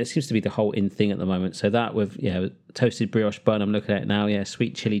it seems to be the whole in thing at the moment. So that with toasted brioche bun, I'm looking at it now.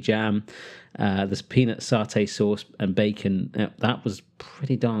 Sweet chili jam. This peanut satay sauce and bacon, that was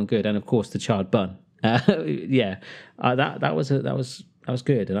pretty darn good, and of course the charred bun. That was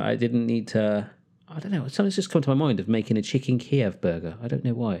good, and I didn't need to. I don't know. Something's just come to my mind of making a chicken Kiev burger. I don't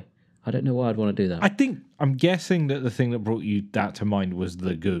know why. I'd want to do that. I'm guessing that the thing that brought you that to mind was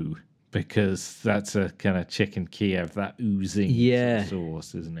the goo, because that's a kind of chicken Kiev, that oozing sort of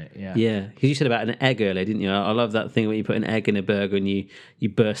sauce, isn't it? Yeah. Because you said about an egg earlier, didn't you? I love that thing when you put an egg in a burger and you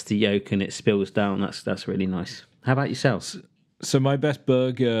burst the yolk and it spills down. That's really nice. How about yourself? So my best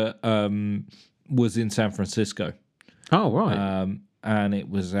burger was in San Francisco. Oh, right. And it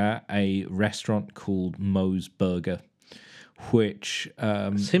was at a restaurant called Moe's Burger, which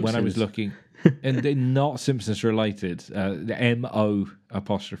when I was looking, and they're not Simpsons related, MO''S,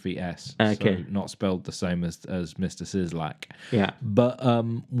 okay. So not spelled the same as Mr. Sislak. Yeah. But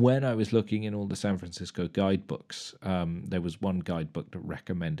when I was looking in all the San Francisco guidebooks, there was one guidebook that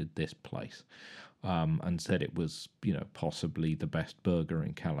recommended this place. And said it was, possibly the best burger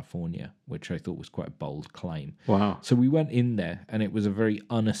in California, which I thought was quite a bold claim. Wow. So we went in there, and it was a very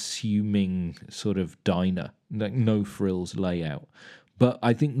unassuming sort of diner, like no frills layout. But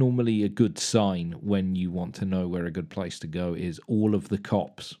I think normally a good sign when you want to know where a good place to go is all of the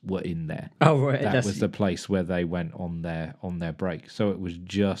cops were in there. Oh, right. That was the place where they went on their break. So it was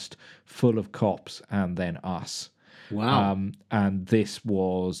just full of cops and then us. Wow. And this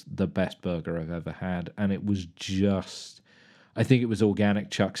was the best burger I've ever had. And it was just, I think it was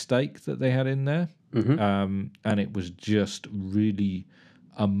organic chuck steak that they had in there. Mm-hmm. And it was just really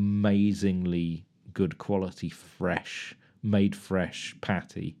amazingly good quality, made fresh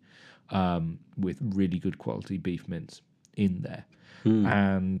patty with really good quality beef mince in there.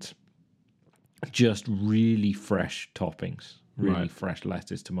 And just really fresh toppings, really fresh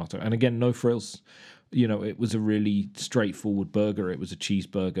lettuce, tomato. And again, no frills. It was a really straightforward burger. It was a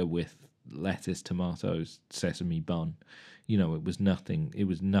cheeseburger with lettuce, tomatoes, sesame bun. It was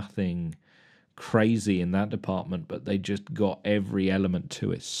nothing crazy in that department, but they just got every element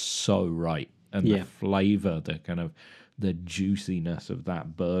to it so right. And the flavor, the juiciness of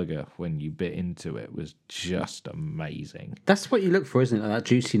that burger when you bit into it was just amazing. That's what you look for, isn't it? Like that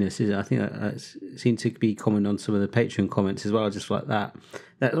juiciness, isn't it? I think that seemed to be common on some of the Patreon comments as well, just like that.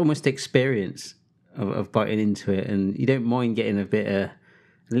 That almost experience of biting into it, and you don't mind getting a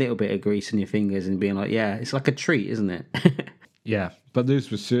little bit of grease on your fingers and being like, it's like a treat, isn't it? Yeah, but this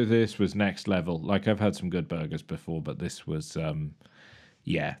was next level. Like, I've had some good burgers before, but this was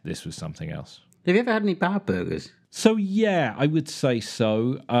this was something else. Have you ever had any bad burgers? So yeah, I would say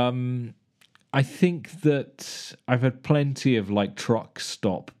so. I think that I've had plenty of like truck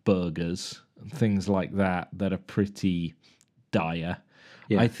stop burgers and things like that are pretty dire.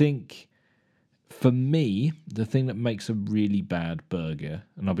 I think for me, the thing that makes a really bad burger,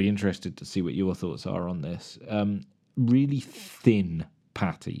 and I'll be interested to see what your thoughts are on this, really thin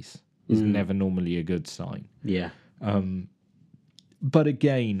patties is never normally a good sign. Yeah. But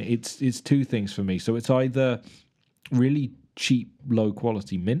again, it's two things for me. So it's either really cheap, low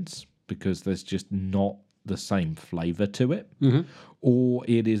quality mince because there's just not the same flavor to it, or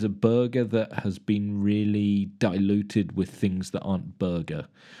it is a burger that has been really diluted with things that aren't burger.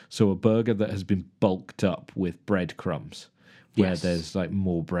 So a burger that has been bulked up with breadcrumbs, where there's like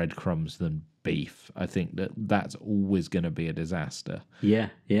more breadcrumbs than beef. I think that's always going to be a disaster. Yeah.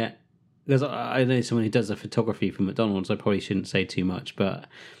 Because I know someone who does the photography for McDonald's. I probably shouldn't say too much, but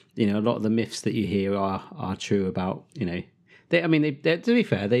a lot of the myths that you hear are true about To be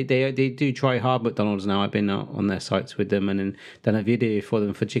fair, they do try hard. McDonald's now. I've been on their sites with them and then done a video for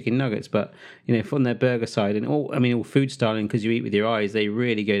them for chicken nuggets. But from their burger side and all food styling, because you eat with your eyes, they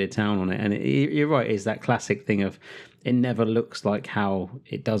really go to town on it. And you're right, it's that classic thing of it never looks like how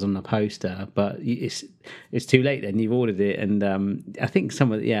it does on the poster, but it's too late then. You've ordered it, and I think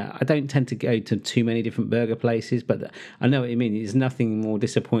I don't tend to go to too many different burger places, but I know what you mean. There's nothing more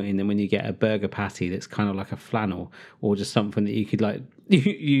disappointing than when you get a burger patty that's kind of like a flannel or just something that you could like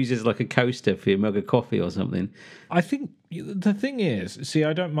use as like a coaster for your mug of coffee or something. I think the thing is, see,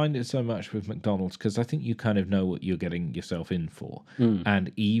 I don't mind it so much with McDonald's because I think you kind of know what you're getting yourself in for,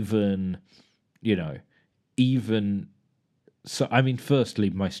 and even so, I mean, firstly,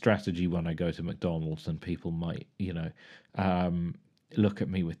 my strategy when I go to McDonald's, and people might, look at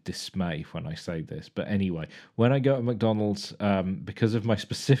me with dismay when I say this, but anyway, when I go to McDonald's, because of my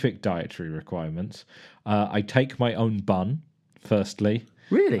specific dietary requirements, I take my own bun, firstly.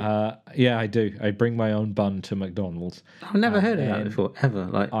 Really? Yeah, I do. I bring my own bun to McDonald's. I've never heard of that before,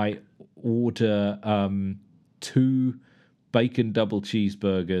 ever. I order 2 bacon double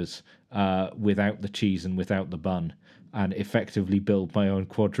cheeseburgers without the cheese and without the bun, and effectively build my own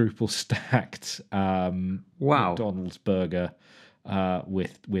quadruple stacked McDonald's burger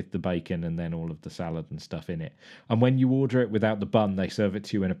with the bacon and then all of the salad and stuff in it. And when you order it without the bun, they serve it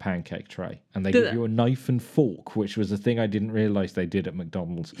to you in a pancake tray, and they give you a knife and fork, which was a thing I didn't realise they did at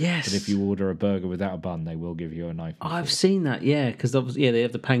McDonald's. Yes. But if you order a burger without a bun, they will give you a knife and fork. I've seen that, because obviously, they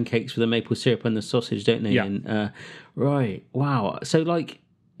have the pancakes with the maple syrup and the sausage, don't they? Yeah. And, right. Wow. So, like,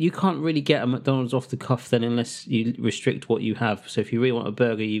 you can't really get a McDonald's off the cuff then unless you restrict what you have. So if you really want a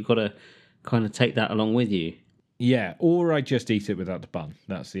burger, you've got to kind of take that along with you. Yeah, or I just eat it without the bun.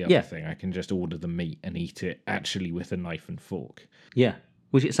 That's the other thing. I can just order the meat and eat it actually with a knife and fork. Yeah,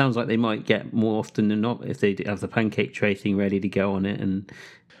 which it sounds like they might get more often than not if they have the pancake tray thing ready to go on it. And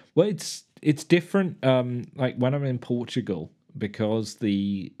well, it's different. Like when I'm in Portugal, because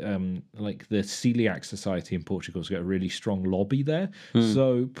the celiac society in Portugal's got a really strong lobby there.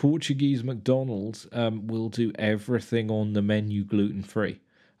 So Portuguese McDonald's will do everything on the menu gluten-free.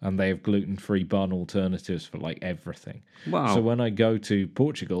 And they have gluten-free bun alternatives for like everything. Wow. So when I go to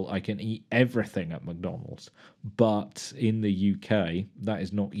Portugal, I can eat everything at McDonald's. But in the UK, that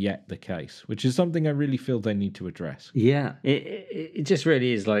is not yet the case, which is something I really feel they need to address. Yeah, it just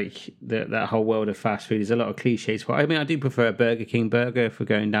really is like that whole world of fast food. There's a lot of cliches. I mean, I do prefer a Burger King burger if we're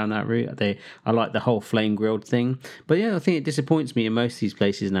going down that route. I like the whole flame grilled thing. But yeah, I think it disappoints me in most of these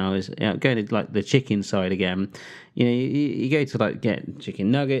places now is going to like the chicken side again. You go to like get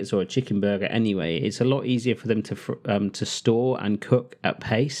chicken nuggets or a chicken burger anyway. It's a lot easier for them to store and cook at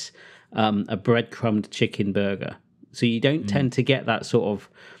pace a breadcrumbed chicken burger. So you don't tend to get that sort of,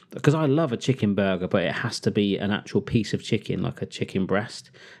 because I love a chicken burger, but it has to be an actual piece of chicken, like a chicken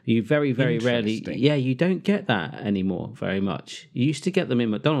breast. You very, very rarely, you don't get that anymore very much. You used to get them in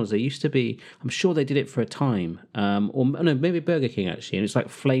McDonald's. They used to be, I'm sure they did it for a time, or no, maybe Burger King actually, and it's like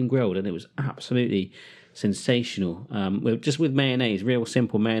flame grilled, and it was absolutely sensational. Just with mayonnaise, real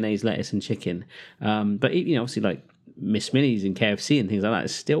simple mayonnaise, lettuce, and chicken. But obviously, like Miss Minnie's and KFC and things like that,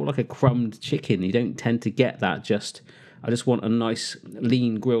 it's still like a crumbed chicken. You don't tend to get that. I just want a nice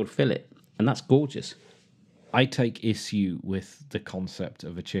lean grilled fillet, and that's gorgeous. I take issue with the concept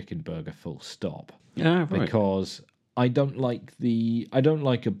of a chicken burger full stop. Right. Because I don't like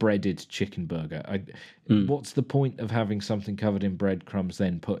a breaded chicken burger. What's the point of having something covered in breadcrumbs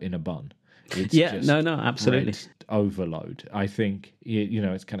then put in a bun? It's absolutely overload. I think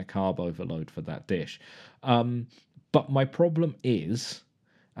it's kind of carb overload for that dish. But my problem is,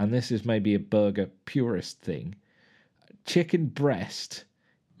 and this is maybe a burger purist thing, chicken breast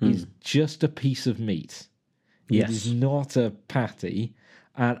is just a piece of meat. Yes. It is not a patty,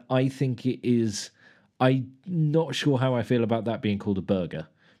 and I think it is. I'm not sure how I feel about that being called a burger,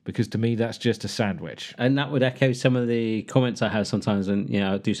 because to me that's just a sandwich. And that would echo some of the comments I have sometimes when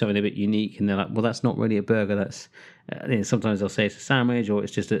I do something a bit unique, and they're like, "Well, that's not really a burger. That's." Sometimes they'll say it's a sandwich, or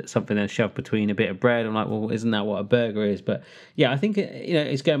it's just something they're shoved between a bit of bread. I'm like, "Well, isn't that what a burger is?" But yeah, I think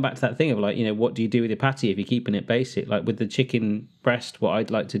it's going back to that thing of like, what do you do with your patty if you're keeping it basic? Like with the chicken breast, what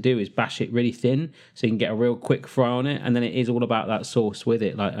I'd like to do is bash it really thin so you can get a real quick fry on it, and then it is all about that sauce with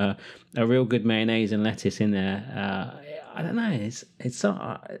it, like a real good mayonnaise and lettuce in there. I don't know.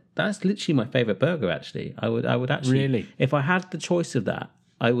 That's literally my favorite burger. Actually, I would actually, really, if I had the choice of that,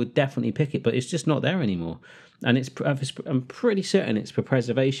 I would definitely pick it. But it's just not there anymore, and I'm pretty certain it's for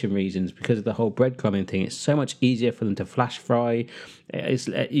preservation reasons because of the whole breadcrumbing thing. It's so much easier for them to flash fry.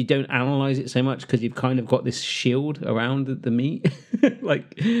 You don't analyze it so much because you've kind of got this shield around the meat,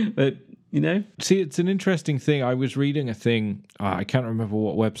 but See, it's an interesting thing. I was reading a thing, I can't remember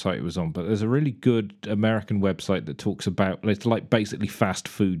what website it was on, but there's a really good American website that talks about, it's like basically fast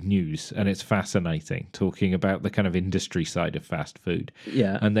food news, and it's fascinating, talking about the kind of industry side of fast food.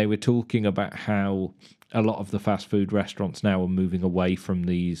 Yeah. And they were talking about how a lot of the fast food restaurants now are moving away from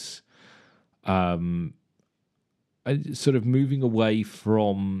these, sort of moving away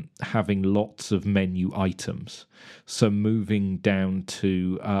from having lots of menu items. So moving down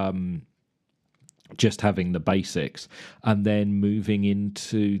to just having the basics, and then moving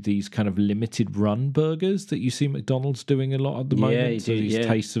into these kind of limited run burgers that you see McDonald's doing a lot at the moment. So these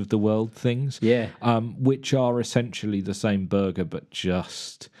Tastes of the World things, which are essentially the same burger but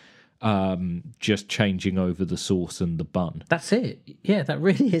just changing over the sauce and the bun. That's it. Yeah, that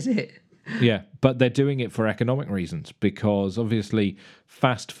really is it. Yeah, but they're doing it for economic reasons, because obviously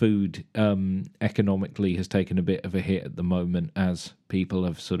fast food economically has taken a bit of a hit at the moment, as people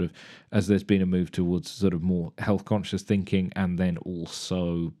have as there's been a move towards sort of more health conscious thinking, and then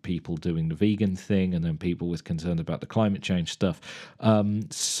also people doing the vegan thing, and then people with concerns about the climate change stuff.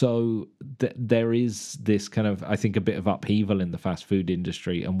 So there is this kind of, I think, a bit of upheaval in the fast food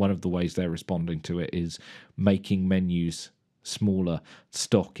industry, and one of the ways they're responding to it is making menus smaller,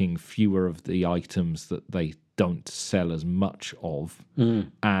 stocking fewer of the items that they don't sell as much of,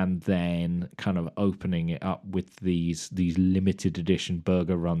 and then kind of opening it up with these limited edition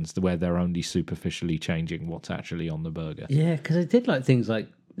burger runs where they're only superficially changing what's actually on the burger. Yeah, because they did like things like,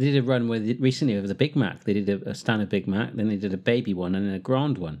 they did a run recently with the Big Mac. They did a standard Big Mac, then they did a baby one, and then a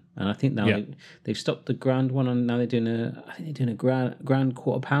grand one. And I think now they've stopped the grand one, and now they're doing a grand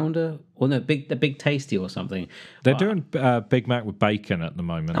quarter pounder, or no, the big tasty or something. They're doing Big Mac with bacon at the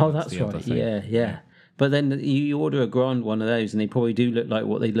moment. Oh, that's right. Yeah. But then you order a grand one of those, and they probably do look like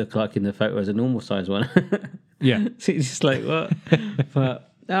what they look like in the photo as a normal size one. Yeah. So it's just like, what?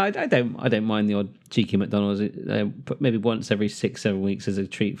 But no, I don't mind the odd cheeky McDonald's. Maybe once every 6-7 weeks as a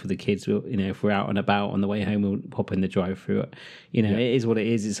treat for the kids. If we're out and about on the way home, we'll pop in the drive-through. It is what it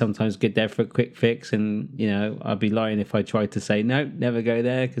is. It's sometimes good there for a quick fix, and I'd be lying if I tried to say no, never go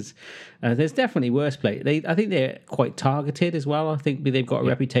there, because there's definitely worse places. I think they're quite targeted as well. I think they've got a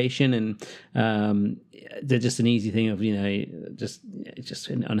reputation, and they're just an easy thing of just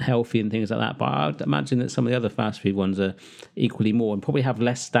unhealthy and things like that. But I'd imagine that some of the other fast food ones are equally more, and probably have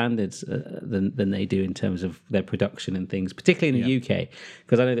less standards than they do in terms of their production and things, particularly in the UK.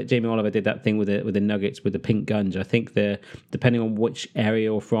 Because I know that Jamie Oliver did that thing with the nuggets with the pink gunge. I think depending on which area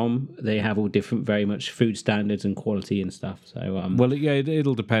you're from, they have all different, very much food standards and quality and stuff. So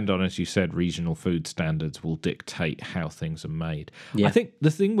it'll depend on, as you said, regional food standards will dictate how things are made. Yeah. I think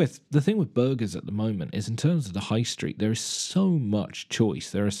the thing with burgers at the moment is, in terms of the high street, there is so much choice.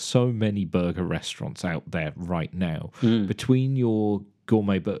 There are so many burger restaurants out there right now. Between your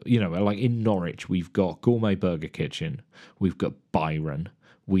gourmet, like in Norwich, we've got Gourmet Burger Kitchen, we've got Byron,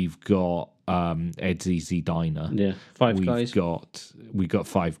 we've got Ed's Easy Diner. Yeah, Five Guys. We've got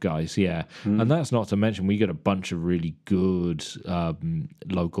Five Guys, yeah. And that's not to mention we got a bunch of really good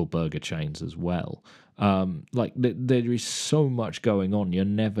local burger chains as well. There is so much going on. You're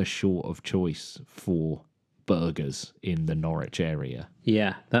never short of choice for burgers in the Norwich area.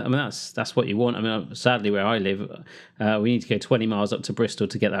 Yeah, that's what you want. I mean, sadly, where I live, we need to go 20 miles up to Bristol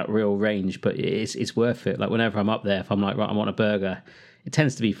to get that real range, but it's worth it. Like, whenever I'm up there, if I'm like, right, I want a burger, it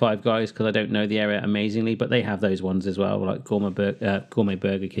tends to be Five Guys, because I don't know the area amazingly, but they have those ones as well, like Gourmet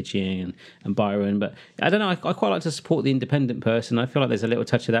Burger Kitchen and Byron. But I don't know, I quite like to support the independent person. I feel like there's a little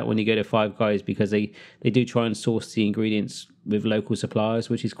touch of that when you go to Five Guys, because they do try and source the ingredients with local suppliers,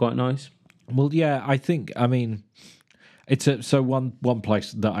 which is quite nice. Well, yeah, it's one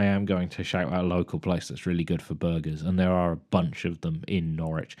place that I am going to shout out, a local place that's really good for burgers, and there are a bunch of them in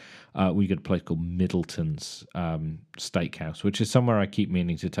Norwich. We got a place called Middleton's Steakhouse, which is somewhere I keep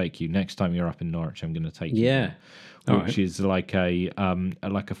meaning to take you. Next time you're up in Norwich, I'm going to take you there, which is like a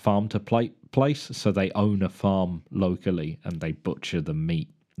farm to plate place. So they own a farm locally, and they butcher the meat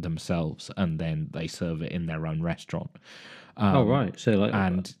themselves, and then they serve it in their own restaurant. Right. So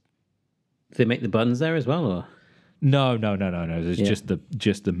do they make the buns there as well, or? No. There's just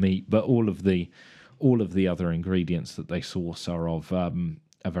the meat, but all of the other ingredients that they source are of a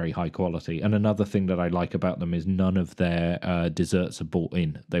very high quality. And another thing that I like about them is none of their desserts are bought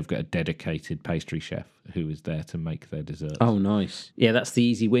in. They've got a dedicated pastry chef who is there to make their desserts. Oh, nice. Yeah, that's the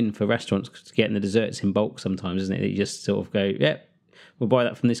easy win for restaurants, getting the desserts in bulk sometimes, isn't it? You just sort of go, yep, we'll buy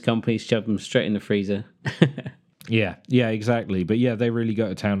that from this company, shove them straight in the freezer. Yeah, exactly. But yeah, they really go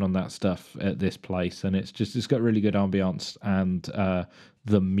to town on that stuff at this place, and it's got really good ambiance, and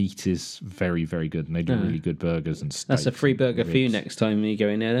the meat is very, very good, and they do really good burgers and steaks. That's a free burger for you next time you go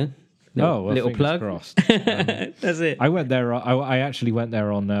in there, then. Well, little fingers plug. crossed. That's it. I went there. I actually went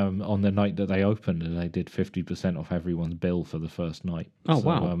there on the night that they opened, and they did 50% off everyone's bill for the first night. Oh,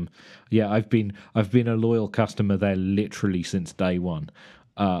 wow. Yeah, I've been a loyal customer there literally since day one.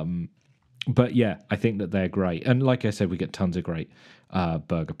 But yeah, I think that they're great, and like I said, we get tons of great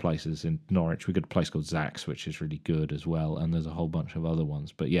burger places in Norwich. We got a place called Zach's, which is really good as well, and there's a whole bunch of other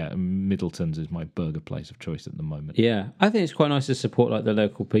ones. But yeah, Middleton's is my burger place of choice at the moment. Yeah, I think it's quite nice to support like the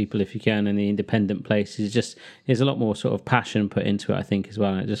local people if you can, and the independent places. Just there's a lot more sort of passion put into it, I think, as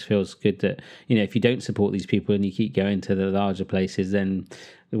well. And it just feels good that if you don't support these people and you keep going to the larger places, then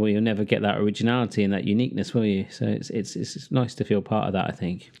you'll never get that originality and that uniqueness, will you? So it's nice to feel part of that, I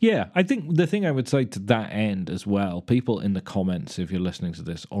think. Yeah, I think the thing I would say to that end as well, people in the comments, if you're listening to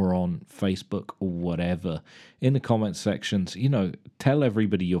this, or on Facebook or whatever, in the comments sections, tell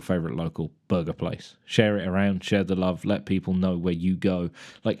everybody your favorite local burger place. Share it around, share the love, let people know where you go.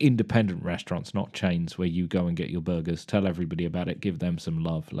 Like independent restaurants, not chains, where you go and get your burgers. Tell everybody about it, give them some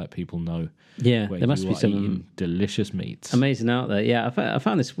love, let people know. Yeah, where there must you be are some eating delicious meats. amazing out there. Yeah, I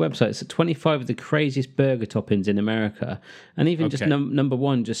found this website. It's 25 of the craziest burger toppings in America, and even just number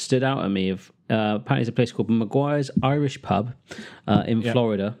one just stood out at me. Apparently, there's a place called Maguire's Irish Pub in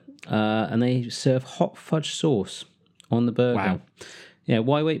Florida, and they serve hot fudge sauce on the burger. Wow. Yeah,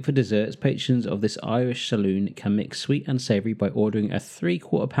 why wait for desserts? Patrons of this Irish saloon can mix sweet and savoury by ordering a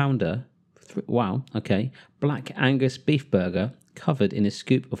 3/4 pounder. Black Angus beef burger covered in a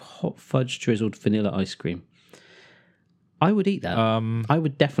scoop of hot fudge drizzled vanilla ice cream. I would eat that. I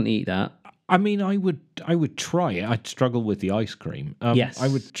would definitely eat that. I mean, I would try it. I'd struggle with the ice cream. Yes. I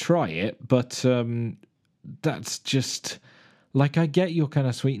would try it, but that's just like, I get your kind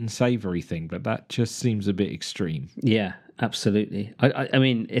of sweet and savoury thing, but that just seems a bit extreme. Yeah, absolutely. I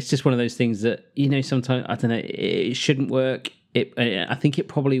mean, it's just one of those things that, sometimes, I don't know, it shouldn't work. I think it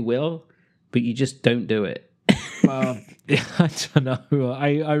probably will, but you just don't do it. I don't know.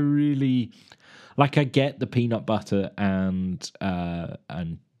 I really, like, I get the peanut butter and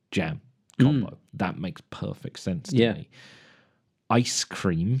jam combo. That makes perfect sense to me. Ice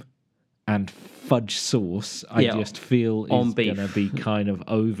cream and fudge sauce, I just feel is going to be kind of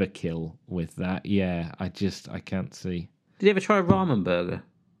overkill with that. Yeah, I can't see. Did you ever try a ramen burger?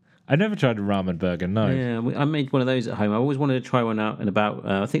 I never tried a ramen burger, no. Yeah, I made one of those at home. I always wanted to try one out and about.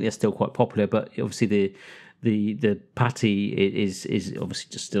 I think they're still quite popular, but obviously the patty is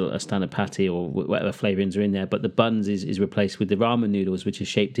obviously just still a standard patty or whatever flavourings are in there, but the buns is replaced with the ramen noodles, which are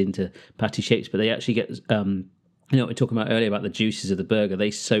shaped into patty shapes, but they actually get... what we were talking about earlier about the juices of the burger,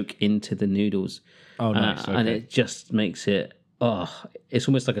 they soak into the noodles. Oh, nice. Okay. And it just makes it, it's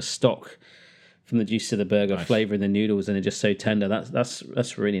almost like a stock from the juice of the burger, flavouring the noodles, and it's just so tender.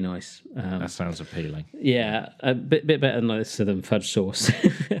 That's really nice. That sounds appealing. Yeah, a bit better than fudge sauce.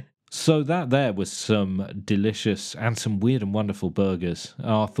 So that there was some delicious and some weird and wonderful burgers.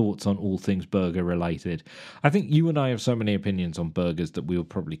 Our thoughts on all things burger related. I think you and I have so many opinions on burgers that we will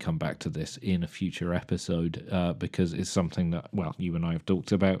probably come back to this in a future episode because it's something that, you and I have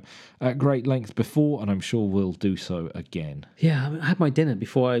talked about at great length before, and I'm sure we'll do so again. Yeah, I had my dinner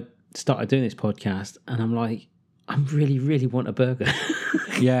before I started doing this podcast, and I'm like, I really, really want a burger.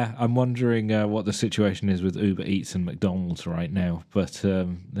 Yeah, I'm wondering what the situation is with Uber Eats and McDonald's right now, but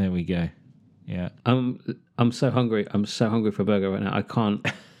there we go. Yeah, I'm so hungry. I'm so hungry for a burger right now. I can't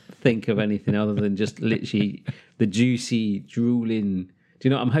think of anything other than just literally the juicy, drooling. Do you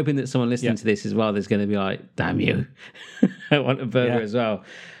know? I'm hoping that someone listening to this as well is going to be like, "Damn you, I want a burger as well."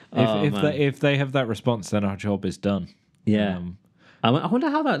 If they have that response, then our job is done. Yeah. I wonder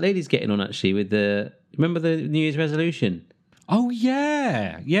how that lady's getting on actually with remember the New Year's resolution? Oh,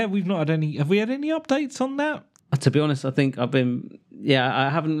 yeah. Yeah, we've not had any... Have we had any updates on that? To be honest, I think I've been... Yeah, I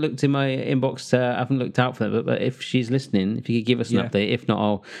haven't looked in my inbox. I haven't looked out for that. But if she's listening, if you could give us an update. If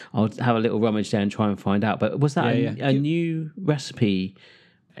not, I'll have a little rummage there and try and find out. But was that a new recipe?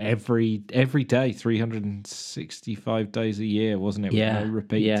 Every day, 365 days a year, wasn't it? Yeah. With no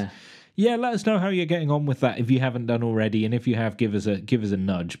repeat. Yeah. Yeah, let us know how you're getting on with that if you haven't done already, and if you have, give us a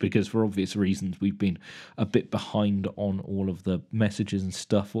nudge, because for obvious reasons we've been a bit behind on all of the messages and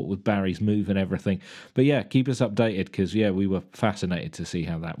stuff, what with Barry's move and everything. But yeah, keep us updated, because we were fascinated to see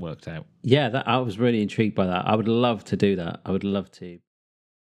how that worked out. Yeah, I was really intrigued by that. I would love to do that. I would love to.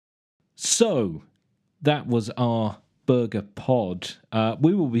 So that was our burger pod.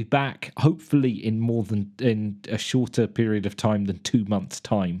 We will be back hopefully in a shorter period of time than 2 months'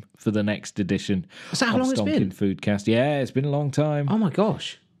 time for the next edition of Stonkin Foodcast. Yeah, it's been a long time. Oh my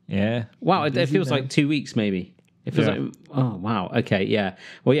gosh. Yeah. Wow, it feels like 2 weeks maybe. It feels like, oh, wow. Okay, yeah.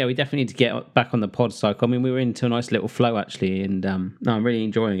 Well, yeah, we definitely need to get back on the pod cycle. I mean, we were into a nice little flow, actually, and no, I'm really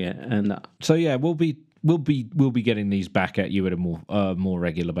enjoying it. And So, yeah, we'll be getting these back at you at a more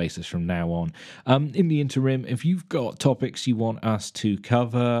regular basis from now on. In the interim, if you've got topics you want us to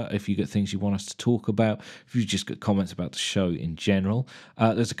cover, if you've got things you want us to talk about, if you've just got comments about the show in general,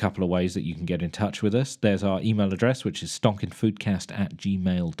 there's a couple of ways that you can get in touch with us. There's our email address, which is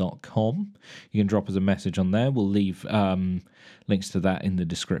stonkinfoodcast@gmail.com. You can drop us a message on there. We'll leave links to that in the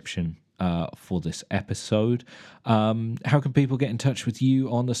description for this episode. How can people get in touch with you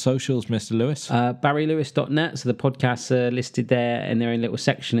on the socials, Mr. Lewis? BarryLewis.net. So the podcasts are listed there in their own little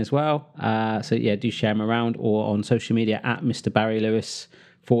section as well. So yeah, do share them around, or on social media at Mr. Barry Lewis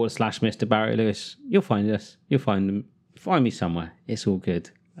 / Mr. Barry Lewis. You'll find us. You'll find them. Find me somewhere. It's all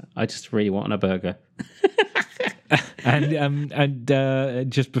good. I just really want a burger. And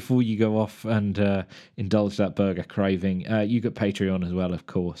just before you go off and indulge that burger craving, you got Patreon as well, of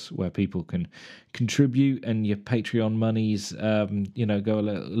course, where people can contribute, and your Patreon monies, go a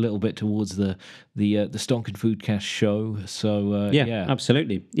little bit towards the Stonkin Foodcast show. So yeah,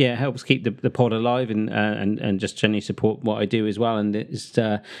 absolutely. Yeah, it helps keep the pod alive and just generally support what I do as well. And it's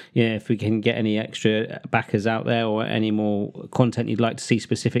if we can get any extra backers out there, or any more content you'd like to see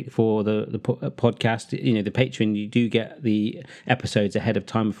specific for the podcast, the Patreon, you do get the episodes ahead of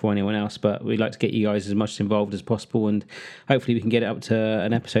time before anyone else, but we'd like to get you guys as much involved as possible, and hopefully we can get it up to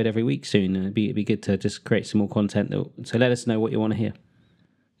an episode every week soon. It'd be good to just create some more content, so let us know what you want to hear.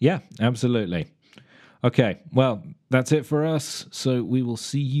 Yeah, absolutely. Okay, well, that's it for us, so we will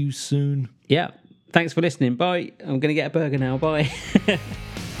see you soon. Yeah, thanks for listening. Bye. I'm going to get a burger now. Bye.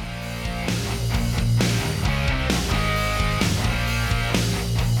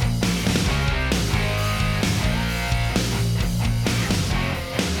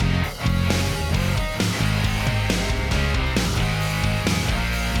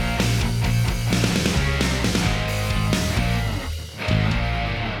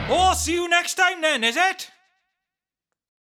 Oh, see you next time then, is it?